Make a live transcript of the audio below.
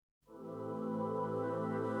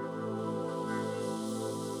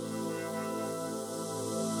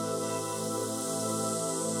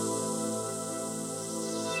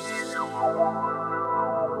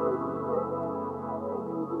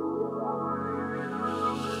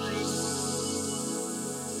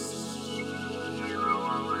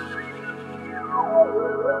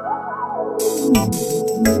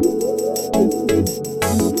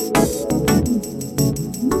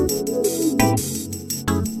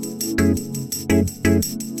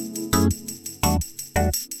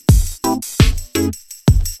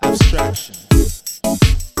Abstraction,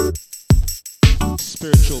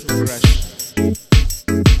 spiritual progression,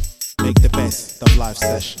 make the best of life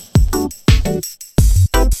session,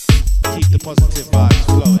 keep the positive vibes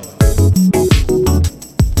flowing.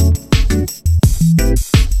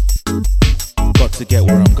 Got to get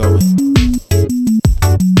where I'm going.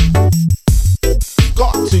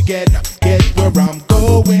 Got to get where I'm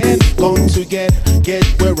going. Got to get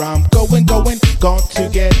where I'm going. Got to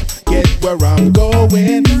get where I'm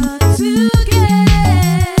going.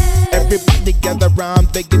 Everybody gather round,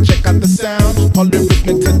 they can check out the sound.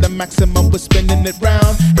 Polyrhythmic to the maximum, we're spinning it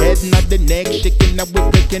round. Head, not the neck, shaking up, we're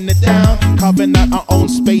breaking it down. Carving out our own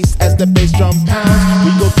space as the bass drum pounds.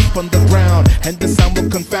 We go deep on the ground, and the sound will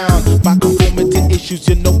confound. By conformity issues,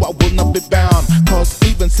 you know I will not be bound. Cause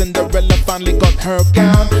even Cinderella finally got her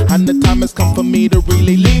gown. And the time has come for me to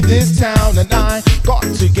really leave this town. And I got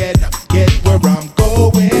to get where I'm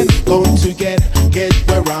going. Got to get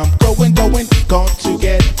where I'm going. Got to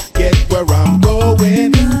get where I'm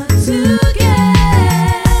going.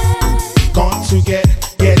 Got to get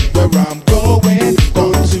where I'm going.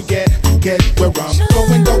 Got to get where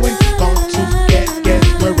I'm going. Got to get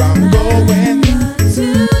where I'm going.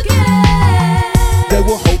 They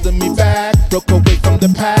were holding me back, broke away from the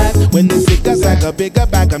path. When the zig-a-zag, a bigger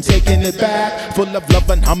bag, I'm taking it back. Full of love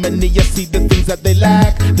and harmony, I see the things that they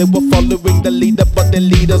lack. They were following the leader, but the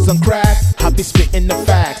leader's on crack. I be spitting the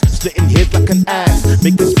facts, splitting hairs like an axe.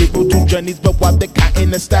 Make the people do journeys, but while they're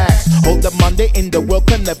counting the stacks. All the money in the world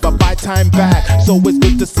can never buy time back. So it's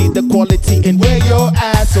good to see the quality in where you're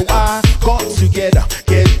at. So I got to get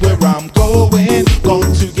where I'm going.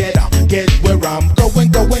 Got to get where I'm going.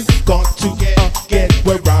 Got to get where I'm going. Got to get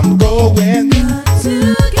where I'm going.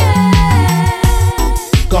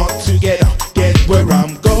 Got to get where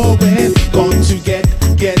I'm going. Got to get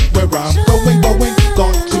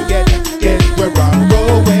where I'm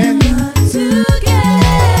going.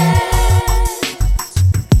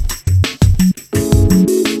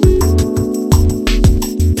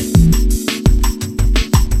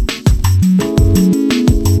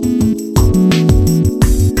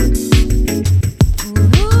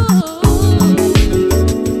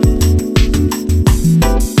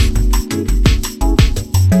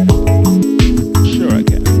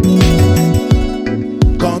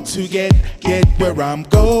 To get where I'm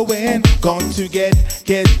going. Got to get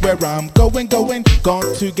where I'm going.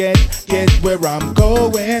 Got to get where I'm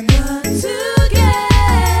going.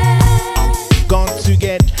 Got to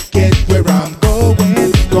get where I'm going.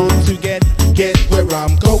 Got to get where I'm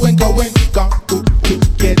going. Got to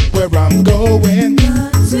get where I'm going.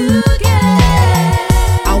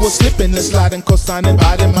 I was slipping and sliding, co-signing,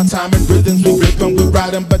 biding my time and rhythms. We ripping, we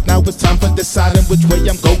riding, but now it's time for deciding which way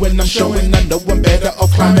I'm going. I'm showing, I know I'm better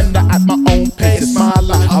off climbing at my own pace. It's my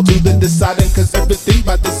life, I'll do the deciding, cause everything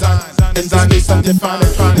by design. Design is something fine,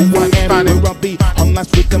 who I am, where I'll be. On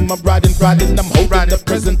last rhythm, I'm riding, I'm holding the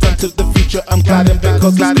present until the future. I'm gliding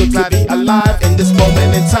because it's good to be alive in this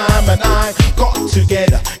moment in time. And I got to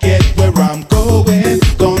get where I'm going.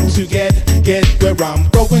 Got to get where I'm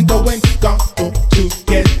going. Got to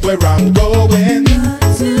get where I'm going.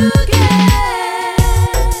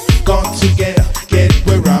 Got to get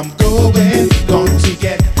where I'm going. Got to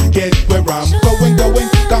get where I'm going.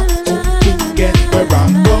 Got to get where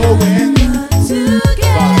I'm going.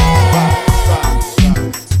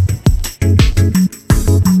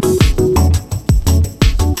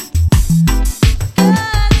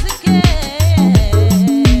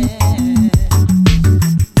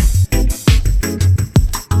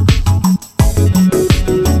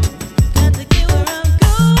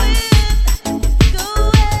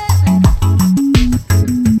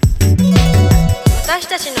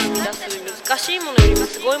難しいものよりも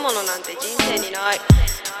すごいものなんて人生にない。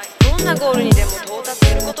どんなゴールにでも到達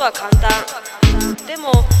することは簡単。で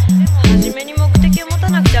も初めに目的を持た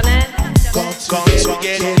なくちゃね。